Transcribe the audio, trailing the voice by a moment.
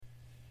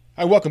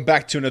Hi, welcome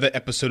back to another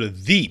episode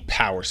of the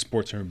Power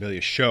Sports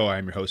Memorabilia Show.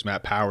 I'm your host,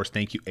 Matt Powers.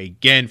 Thank you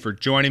again for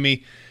joining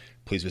me.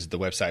 Please visit the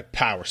website,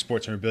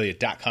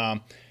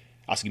 powersportsmemorabilia.com.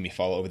 Also, give me a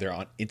follow over there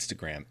on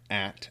Instagram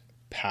at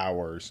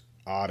Powers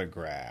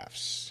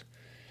Autographs.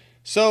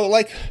 So,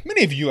 like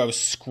many of you, I was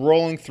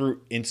scrolling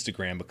through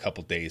Instagram a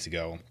couple days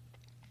ago,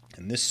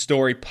 and this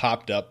story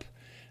popped up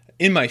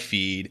in my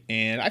feed,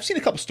 and I've seen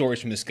a couple stories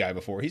from this guy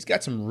before. He's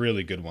got some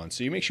really good ones,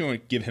 so you make sure you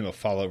give him a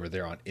follow over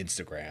there on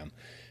Instagram.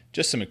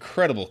 Just some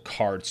incredible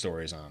card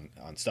stories on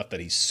stuff that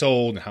he's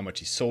sold and how much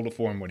he sold it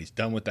for and what he's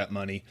done with that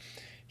money.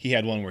 He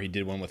had one where he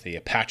did one with a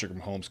Patrick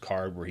Mahomes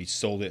card where he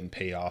sold it and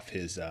paid off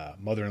his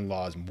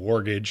mother-in-law's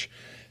mortgage.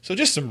 So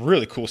just some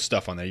really cool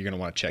stuff on there you're going to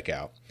want to check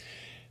out.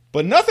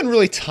 But nothing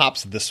really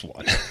tops this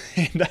one.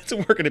 And that's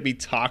what we're going to be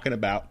talking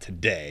about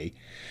today.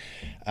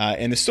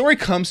 And the story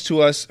comes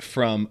to us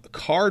from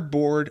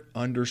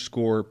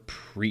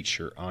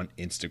cardboard_preacher on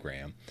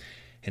Instagram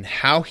and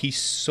how he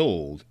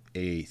sold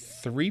a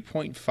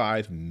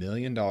 $3.5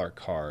 million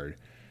card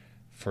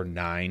for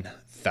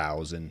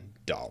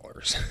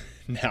 $9,000.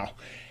 Now,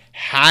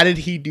 how did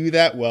he do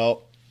that?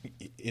 Well,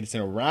 it's in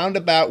a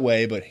roundabout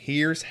way, but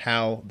here's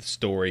how the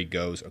story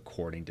goes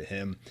according to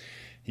him.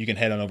 You can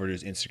head on over to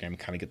his Instagram and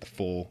kind of get the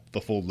full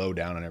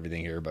lowdown on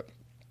everything here. But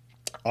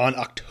on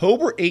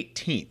October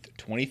 18th,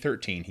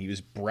 2013, he was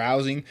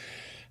browsing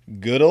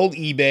good old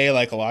eBay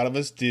like a lot of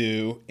us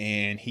do,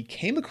 and he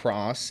came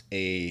across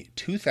a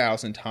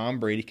 2000 Tom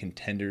Brady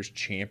Contenders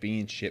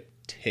Championship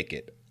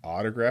ticket,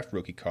 autographed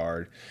rookie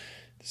card.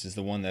 This is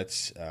the one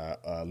that's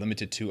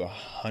limited to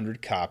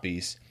 100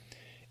 copies.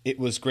 It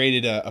was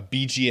graded a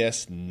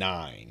BGS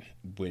 9,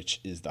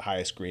 which is the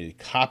highest graded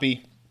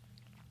copy.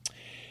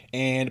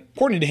 And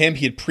according to him,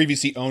 he had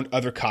previously owned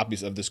other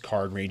copies of this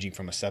card ranging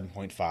from a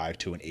 7.5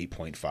 to an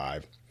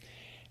 8.5.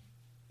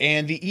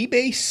 And the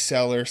eBay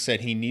seller said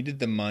he needed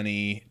the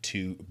money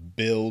to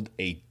build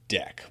a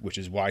deck, which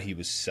is why he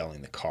was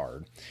selling the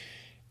card.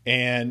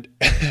 And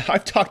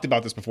I've talked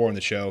about this before on the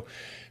show.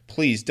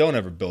 Please don't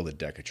ever build a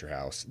deck at your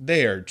house.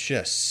 They are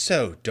just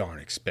so darn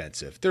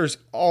expensive. There's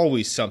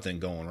always something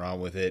going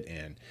wrong with it.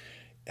 And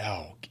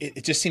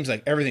it just seems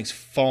like everything's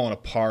falling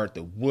apart.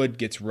 The wood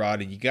gets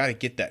rotted. You got to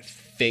get that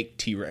fake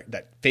T-Rex,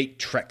 that fake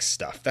Trex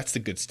stuff. That's the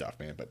good stuff,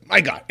 man. But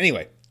my God.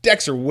 Anyway.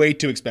 Decks are way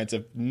too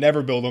expensive.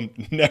 Never build them.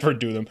 Never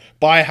do them.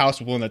 Buy a house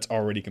with one that's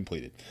already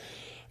completed.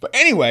 But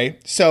anyway,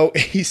 so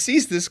he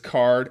sees this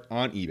card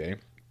on eBay,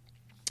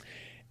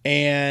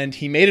 and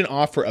he made an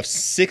offer of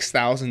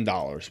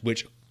 $6,000,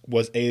 which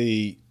was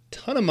a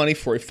ton of money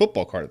for a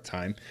football card at the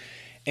time.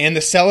 And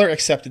the seller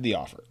accepted the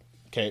offer.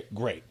 Okay,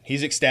 great.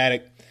 He's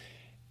ecstatic.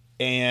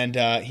 And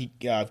he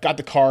got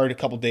the card a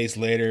couple days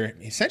later.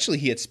 Essentially,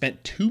 he had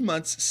spent 2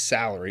 months'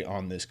 salary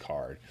on this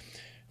card,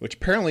 which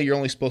apparently you're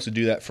only supposed to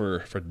do that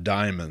for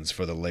diamonds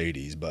for the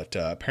ladies, but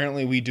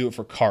apparently we do it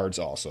for cards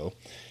also,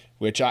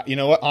 which, you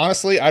know what,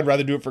 honestly, I'd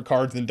rather do it for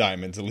cards than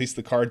diamonds. At least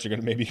the cards are going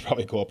to maybe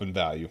probably go up in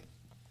value.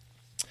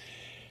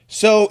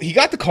 So he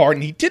got the card,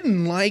 and he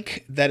didn't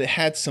like that it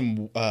had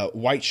some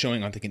white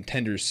showing on the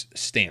Contenders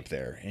stamp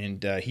there,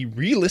 and he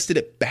relisted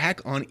it back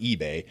on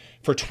eBay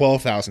for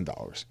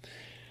 $12,000.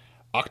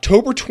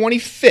 October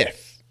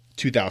 25th,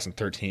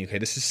 2013, okay,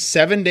 this is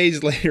 7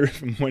 days later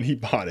from when he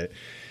bought it,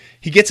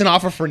 he gets an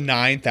offer for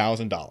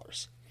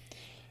 $9,000.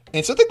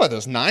 And so think about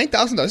this,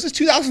 $9,000. This is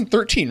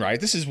 2013, right?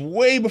 This is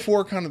way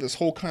before kind of this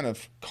whole kind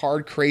of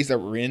card craze that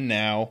we're in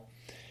now.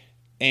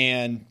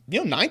 And,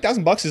 you know,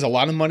 $9,000 is a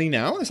lot of money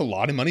now. It's a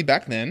lot of money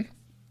back then.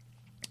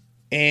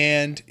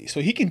 And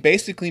so he can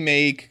basically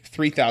make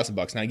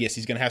 $3,000. Now, yes,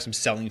 he's going to have some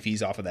selling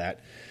fees off of that.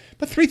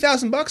 But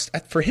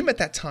 $3,000 for him at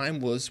that time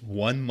was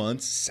 1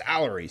 month's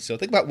salary. So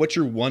think about what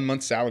your 1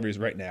 month salary is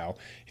right now.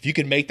 If you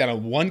could make that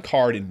on one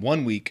card in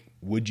 1 week,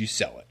 would you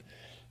sell it?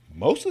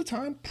 Most of the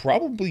time,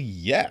 probably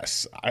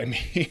yes. I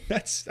mean,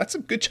 that's a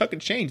good chunk of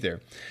change there.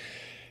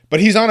 But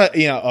he's on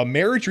a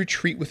marriage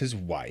retreat with his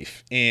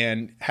wife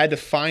and had to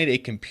find a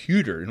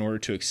computer in order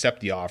to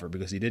accept the offer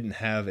because he didn't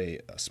have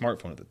a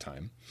smartphone at the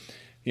time.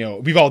 You know,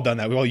 we've all done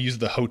that. We all use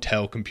the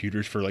hotel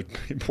computers for like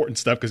important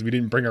stuff because we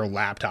didn't bring our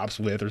laptops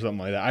with or something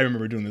like that. I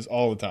remember doing this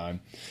all the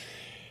time.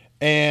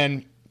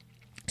 And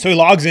so he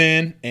logs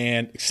in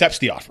and accepts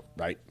the offer,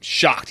 right?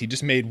 Shocked. He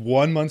just made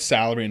 1 month's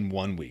salary in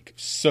 1 week.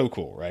 So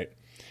cool, right?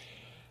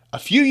 A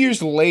few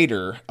years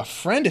later, a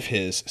friend of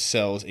his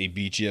sells a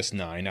BGS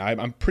 9. Now,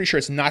 I'm pretty sure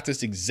it's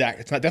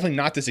definitely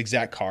not this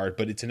exact card,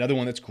 but it's another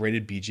one that's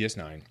graded BGS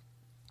 9. And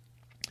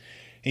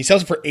he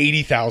sells it for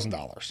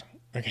 $80,000.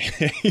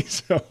 Okay,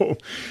 so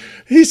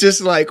he's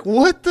just like,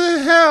 what the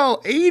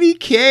hell?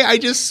 $80K? I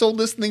just sold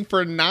this thing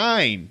for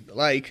 $9.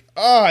 Like,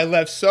 I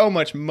left so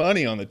much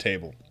money on the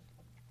table.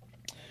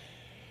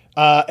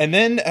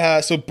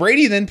 So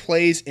Brady then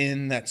plays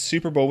in that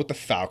Super Bowl with the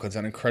Falcons,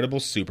 an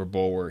incredible Super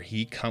Bowl where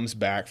he comes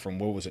back from,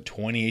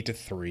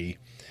 28-3.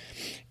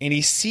 And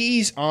he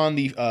sees on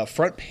the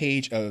front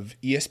page of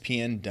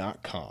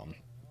ESPN.com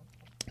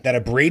that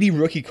a Brady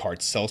rookie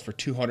card sells for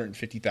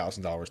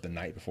 $250,000 the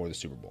night before the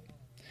Super Bowl.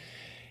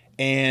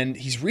 And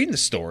he's reading the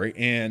story,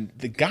 and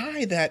the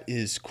guy that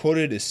is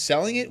quoted as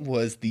selling it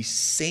was the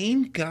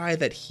same guy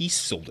that he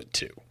sold it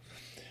to.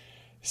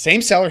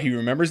 Same seller. He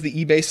remembers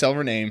the eBay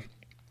seller name.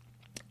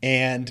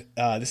 And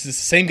this is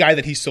the same guy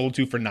that he sold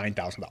to for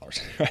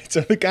 $9,000, right?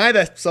 So the guy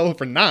that sold it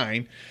for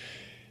 $9,000,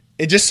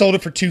 it just sold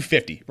it for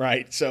 $250,000,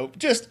 right? So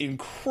just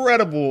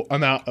incredible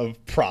amount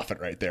of profit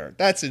right there.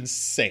 That's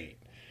insane.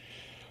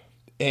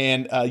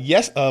 And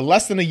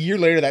less than a year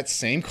later, that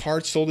same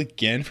card sold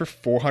again for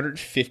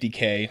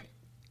 $450K.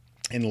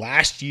 And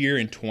last year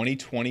in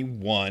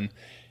 2021,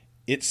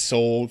 it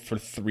sold for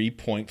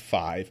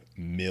 $3.5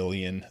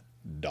 million.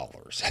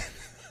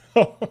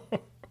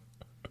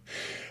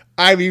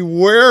 I mean,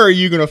 where are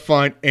you going to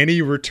find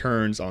any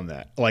returns on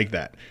that like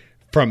that?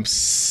 From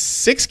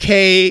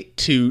 $6K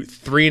to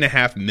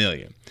 $3.5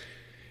 million.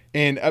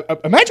 And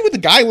imagine what the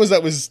guy was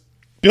that was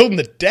building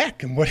the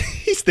deck and what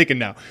he's thinking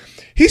now.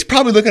 He's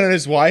probably looking at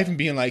his wife and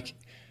being like,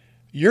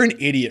 you're an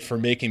idiot for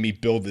making me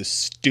build this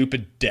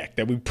stupid deck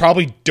that we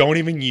probably don't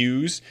even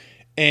use.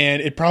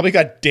 And it probably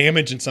got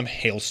damaged in some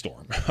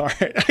hailstorm. All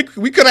right.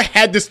 We could have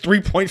had this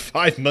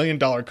 $3.5 million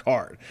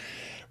card.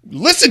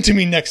 Listen to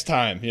me next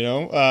time, you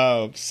know?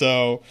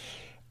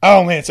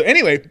 Oh man. So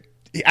anyway,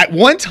 at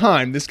one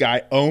time, this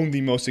guy owned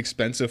the most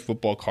expensive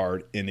football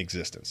card in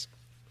existence.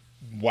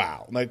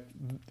 Wow. Like,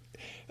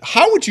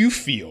 how would you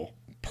feel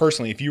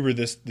personally if you were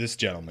this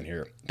gentleman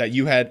here, that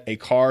you had a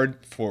card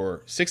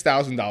for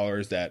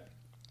 $6,000 that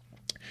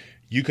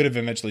you could have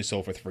eventually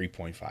sold for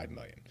 $3.5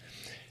 million?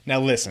 Now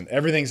listen,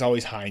 everything's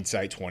always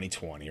hindsight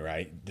 2020,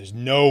 right? There's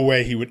no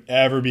way he would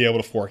ever be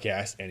able to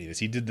forecast any of this.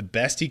 He did the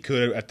best he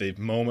could at the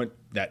moment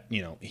that,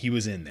 you know, he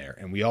was in there.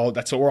 And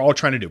that's what we're all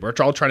trying to do. We're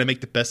all trying to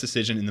make the best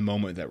decision in the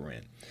moment that we're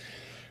in.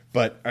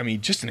 But I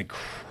mean, just an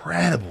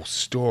incredible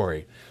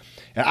story.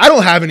 And I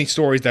don't have any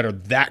stories that are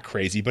that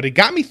crazy, but it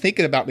got me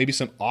thinking about maybe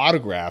some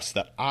autographs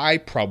that I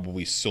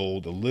probably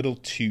sold a little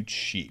too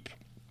cheap.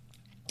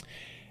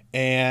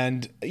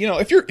 And, you know,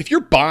 if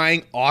you're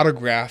buying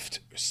autographed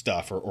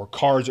stuff or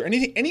cards or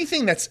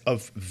anything that's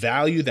of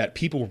value that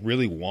people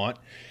really want,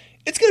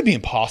 it's going to be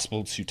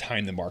impossible to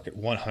time the market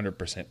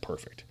 100%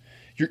 perfect.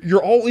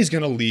 You're always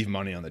going to leave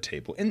money on the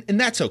table, and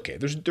that's okay.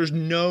 There's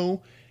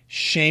no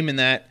shame in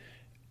that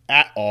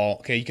at all.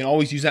 Okay, you can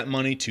always use that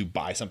money to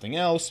buy something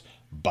else,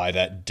 buy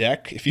that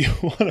deck if you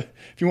want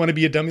to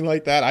be a dummy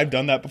like that. I've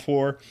done that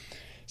before.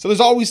 So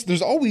there's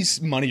always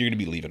money you're going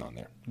to be leaving on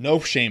there. No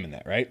shame in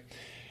that, right?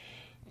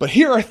 But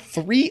here are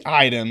 3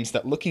 items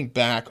that, looking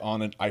back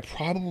on it, I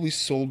probably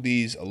sold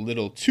these a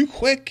little too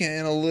quick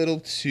and a little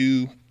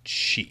too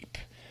cheap.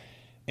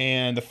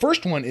 And the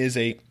first one is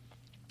a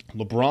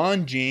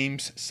LeBron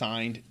James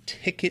signed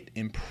ticket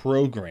and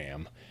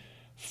program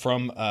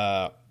from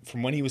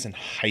when he was in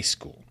high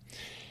school.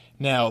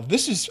 Now,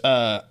 this is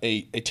a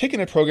ticket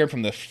and program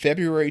from the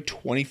February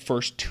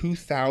 21st,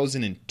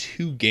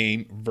 2002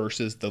 game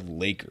versus the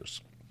Lakers.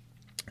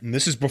 And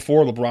this is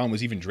before LeBron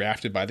was even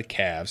drafted by the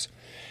Cavs.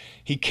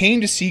 He came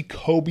to see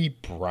Kobe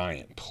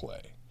Bryant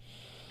play.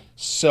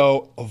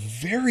 So a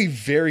very,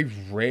 very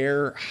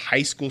rare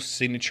high school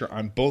signature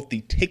on both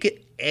the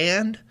ticket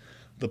and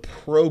the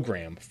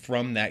program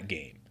from that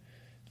game.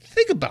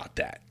 Think about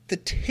that. The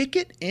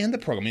ticket and the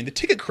program. I mean, the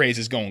ticket craze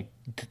is going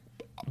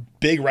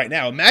big right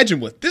now. Imagine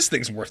what this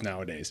thing's worth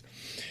nowadays.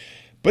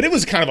 But it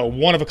was kind of a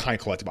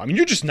one-of-a-kind collectible. I mean,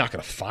 you're just not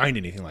going to find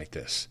anything like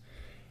this.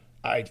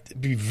 I'd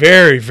be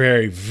very,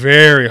 very,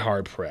 very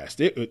hard pressed.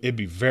 It'd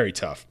be very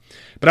tough.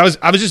 But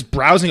I was just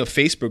browsing a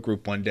Facebook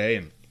group one day,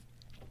 and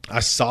I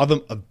saw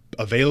them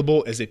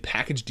available as a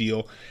package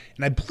deal,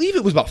 and I believe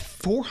it was about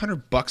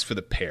 $400 for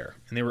the pair,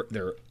 and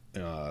they're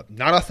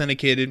not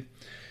authenticated.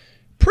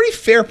 Pretty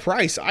fair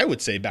price, I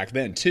would say, back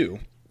then too.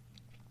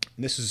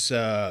 And this is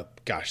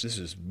this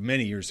is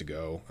many years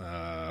ago.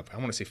 I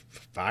want to say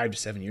 5 to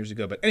 7 years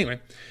ago, but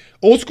anyway,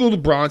 old school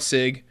LeBron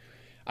sig.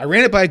 I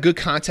ran it by a good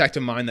contact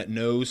of mine that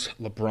knows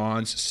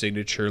LeBron's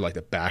signature like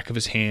the back of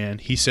his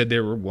hand. He said they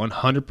were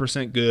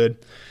 100%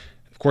 good.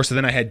 Of course,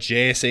 then I had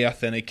JSA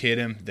authenticate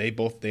him. They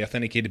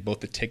authenticated both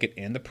the ticket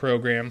and the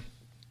program.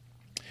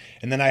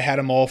 And then I had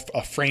them all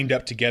framed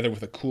up together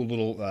with a cool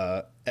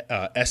little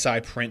SI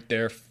print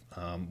there.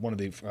 One of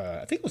the,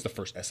 I think it was the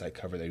first SI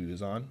cover that he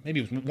was on. Maybe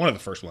it was one of the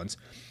first ones.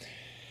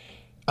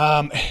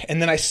 And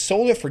then I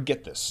sold it for,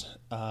 get this,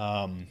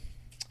 $900.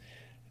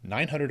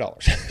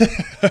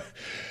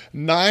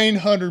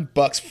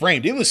 $900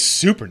 framed. It was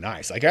super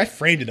nice. Like, I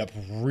framed it up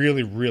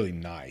really, really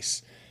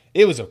nice.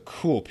 It was a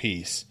cool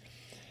piece.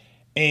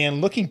 And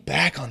looking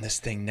back on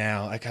this thing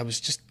now, like, I was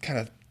just kind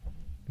of,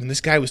 when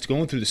this guy was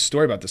going through the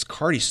story about this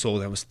card he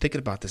sold, I was thinking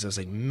about this. I was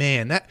like,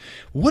 man,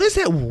 what is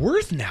that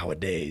worth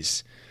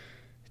nowadays?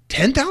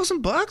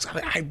 $10,000?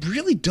 I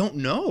really don't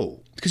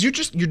know, because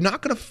you're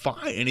not going to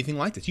find anything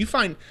like this. You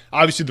find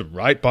obviously the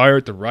right buyer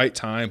at the right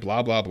time,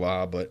 blah, blah,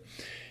 blah. But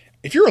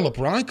if you're a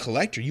LeBron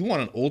collector, you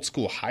want an old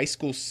school high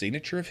school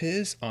signature of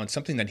his on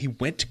something that he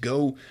went to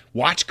go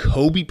watch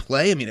Kobe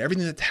play. I mean,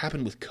 everything that's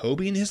happened with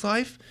Kobe in his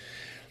life.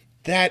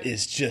 that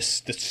is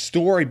just, the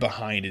story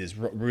behind it is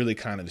really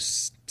kind of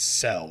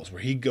sells,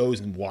 where he goes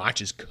and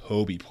watches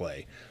Kobe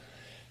play.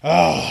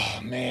 Oh,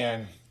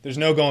 man. There's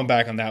no going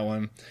back on that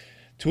one.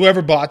 To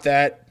whoever bought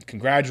that,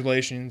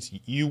 congratulations.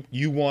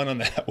 You won on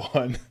that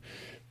one.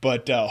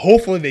 But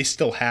hopefully they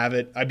still have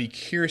it. I'd be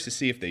curious to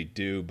see if they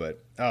do.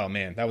 But, oh,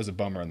 man, that was a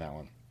bummer on that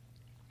one.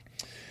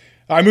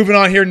 All right, moving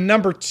on here.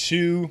 Number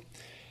 2,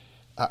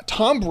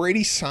 Tom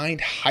Brady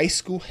signed high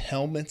school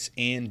helmets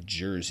and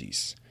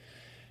jerseys.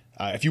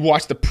 If you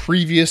watched the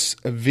previous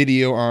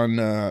video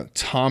on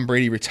Tom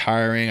Brady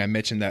retiring, I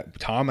mentioned that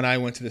Tom and I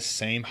went to the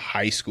same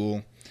high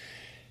school.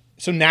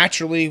 So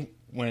naturally,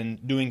 when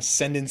doing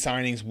send-in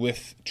signings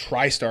with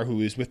TriStar,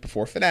 who is with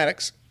before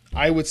Fanatics,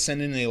 I would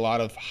send in a lot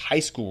of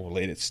high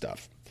school-related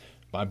stuff.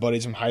 My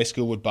buddies from high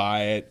school would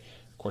buy it.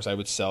 Of course, I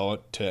would sell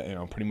it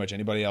to pretty much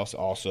anybody else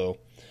also.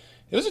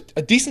 It was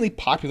a decently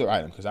popular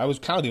item because I was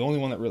kind of the only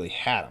one that really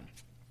had them.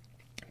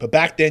 But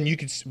back then,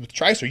 with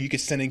TriStar, you could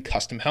send in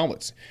custom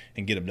helmets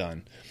and get them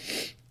done.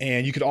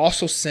 And you could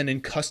also send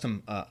in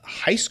custom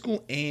high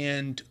school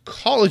and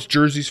college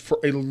jerseys for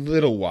a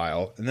little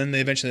while. And then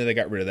eventually they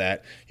got rid of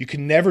that. You could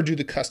never do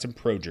the custom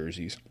pro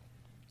jerseys.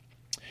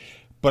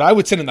 But I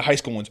would send in the high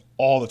school ones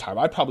all the time.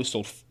 I probably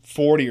sold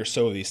 40 or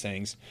so of these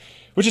things,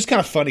 which is kind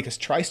of funny because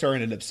TriStar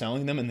ended up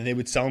selling them, and then they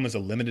would sell them as a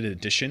limited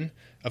edition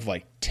of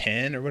like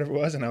 10 or whatever it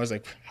was. And I was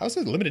like, how's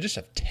it a limited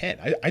edition of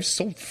 10? I've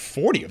sold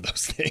 40 of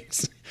those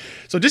things.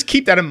 So just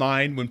keep that in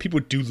mind when people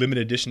do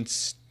limited edition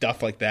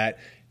stuff like that.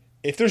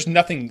 If there's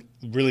nothing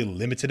really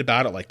limited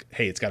about it, like,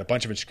 hey, it's got a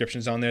bunch of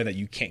inscriptions on there that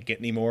you can't get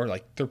anymore,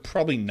 like, they're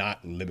probably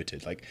not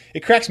limited. Like,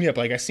 it cracks me up.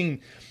 Like, I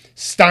seen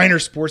Steiner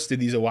Sports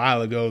did these a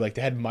while ago. Like,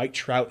 they had Mike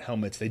Trout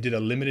helmets. They did a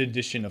limited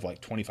edition of, like,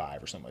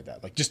 25 or something like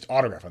that. Like, just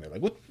autograph on there.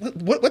 Like,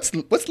 what's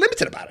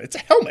limited about it? It's a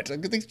helmet.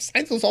 Like, they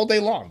sign those all day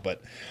long.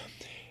 But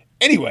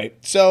anyway,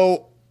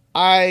 so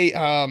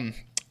I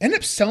ended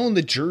up selling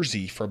the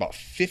jersey for about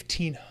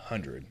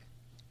 $1,500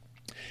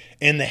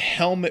 and the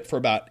helmet for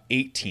about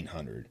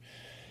 $1,800.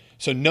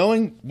 So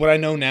knowing what I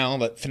know now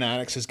that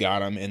Fanatics has got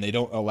them and they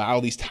don't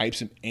allow these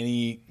types of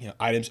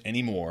items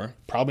anymore,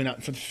 probably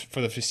not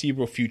for the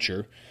foreseeable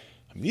future,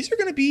 I mean, these are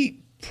going to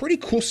be pretty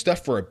cool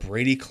stuff for a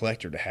Brady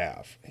collector to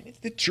have.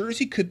 The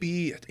jersey could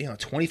be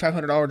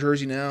 $2,500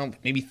 jersey now,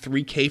 maybe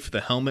 $3,000 for the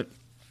helmet.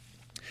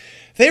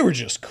 They were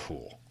just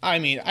cool. I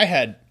mean, I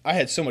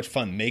had so much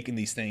fun making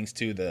these things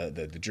too.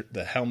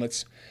 The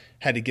helmets.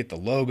 Had to get the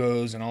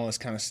logos and all this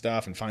kind of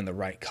stuff and find the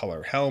right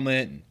color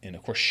helmet. And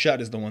of course, Shutt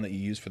is the one that you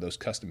use for those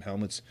custom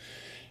helmets.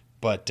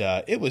 But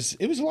it was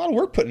a lot of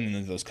work putting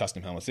into those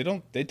custom helmets.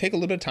 They take a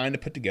little bit of time to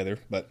put together,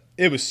 but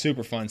it was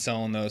super fun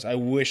selling those. I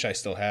wish I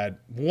still had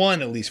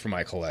one, at least for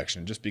my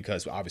collection, just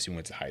because obviously we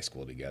went to high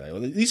school together.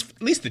 At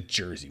least the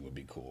jersey would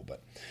be cool.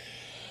 But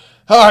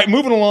all right,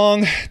 moving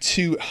along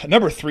to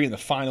number 3 and the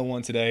final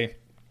one today.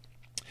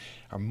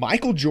 Our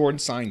Michael Jordan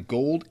signed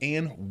gold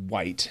and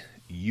white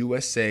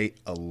USA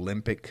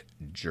Olympic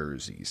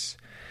jerseys.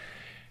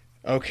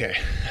 Okay,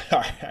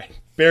 all right.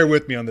 Bear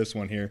with me on this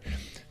one here.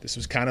 This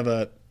is kind of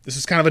a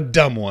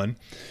dumb one,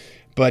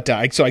 but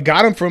so I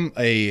got him from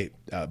a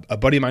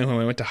buddy of mine who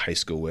I went to high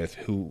school with,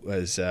 who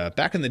was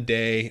back in the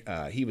day.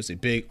 He was a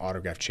big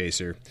autograph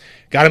chaser.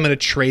 Got him in a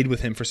trade with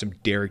him for some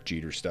Derek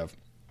Jeter stuff.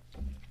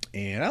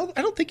 And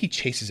I don't think he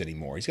chases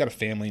anymore. He's got a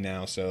family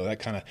now, so that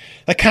kind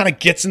of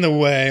gets in the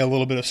way a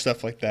little bit of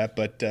stuff like that.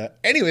 But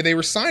anyway, they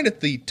were signed at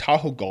the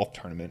Tahoe Golf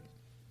Tournament.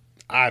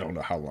 I don't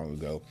know how long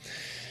ago.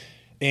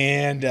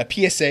 And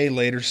PSA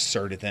later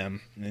certed them,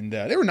 and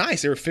they were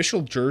nice. They were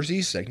official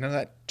jerseys, like none of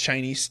that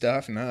Chinese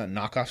stuff and none of that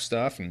knockoff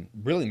stuff, and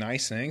really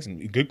nice things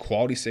and good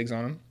quality SIGs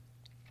on them.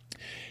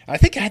 I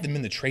think I had them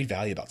in the trade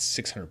value about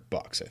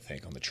 $600. I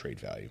think on the trade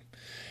value.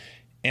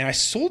 And I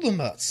sold them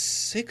about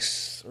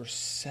 6 or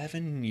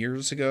 7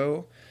 years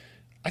ago.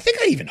 I think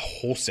I even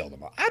wholesaled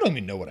them. I don't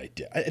even know what I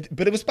did.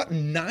 But it was about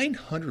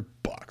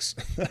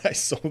 $900 that I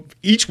sold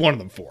each one of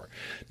them for.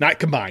 Not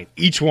combined,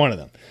 each one of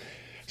them.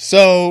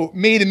 So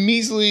made a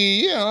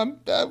measly,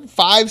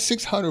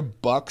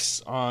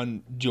 $500-$600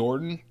 on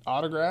Jordan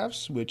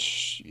autographs,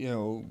 which,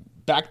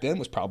 back then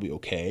was probably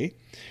okay.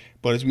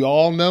 But as we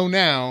all know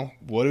now,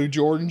 what do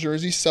Jordan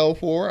jerseys sell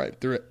for?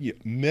 They're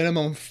at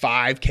minimum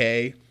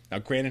 $5,000. Now,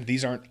 granted,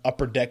 these aren't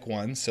upper deck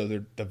ones, so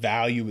the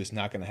value is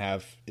not going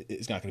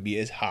to be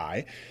as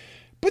high.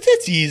 But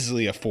that's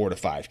easily a $4,000 to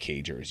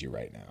 $5,000 jersey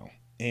right now.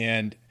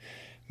 And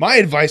my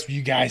advice for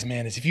you guys,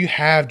 man, is if you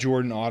have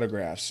Jordan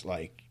autographs,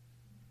 like,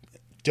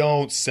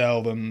 don't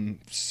sell them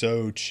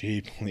so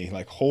cheaply.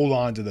 Like, hold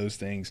on to those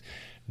things.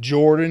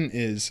 Jordan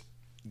is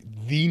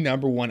the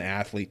number one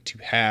athlete to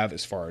have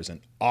as far as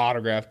an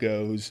autograph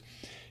goes.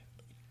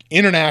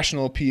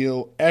 International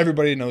appeal.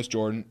 Everybody knows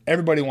Jordan.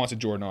 Everybody wants a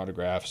Jordan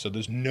autograph. So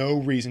there's no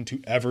reason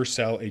to ever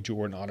sell a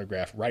Jordan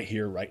autograph right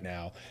here, right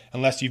now,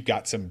 unless you've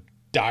got some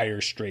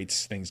dire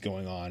straits things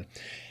going on.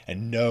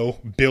 And no,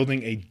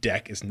 building a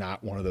deck is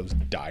not one of those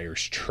dire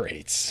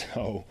straits.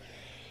 So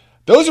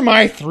those are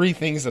my 3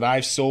 things that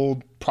I've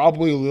sold.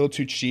 Probably a little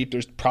too cheap.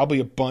 There's probably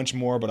a bunch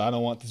more, but I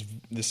don't want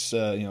this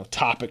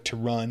topic to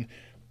run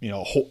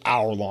a whole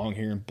hour long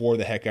here and bore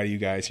the heck out of you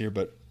guys here.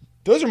 But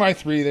those are my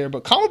 3 there.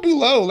 But comment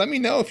below. Let me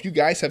know if you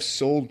guys have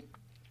sold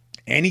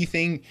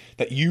anything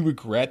that you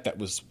regret that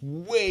was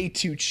way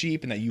too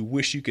cheap and that you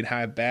wish you could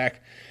have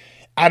back.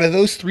 Out of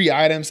those 3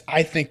 items,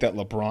 I think that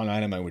LeBron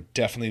item I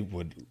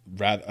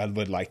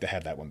would like to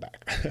have that one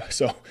back.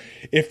 So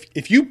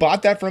if you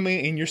bought that from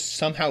me and you're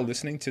somehow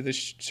listening to this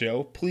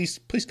show, please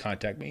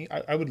contact me.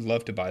 I would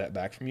love to buy that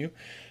back from you.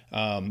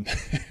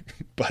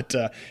 But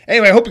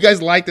anyway, I hope you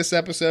guys like this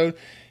episode.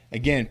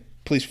 Again,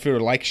 please feel free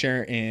to like,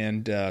 share,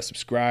 and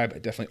subscribe. I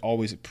definitely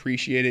always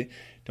appreciate it.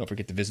 Don't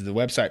forget to visit the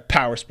website,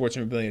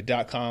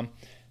 powersportsmemorabilia.com.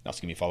 And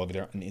also give me a follow over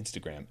there on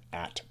Instagram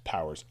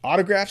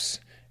 @PowersAutographs.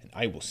 And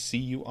I will see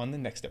you on the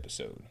next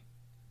episode.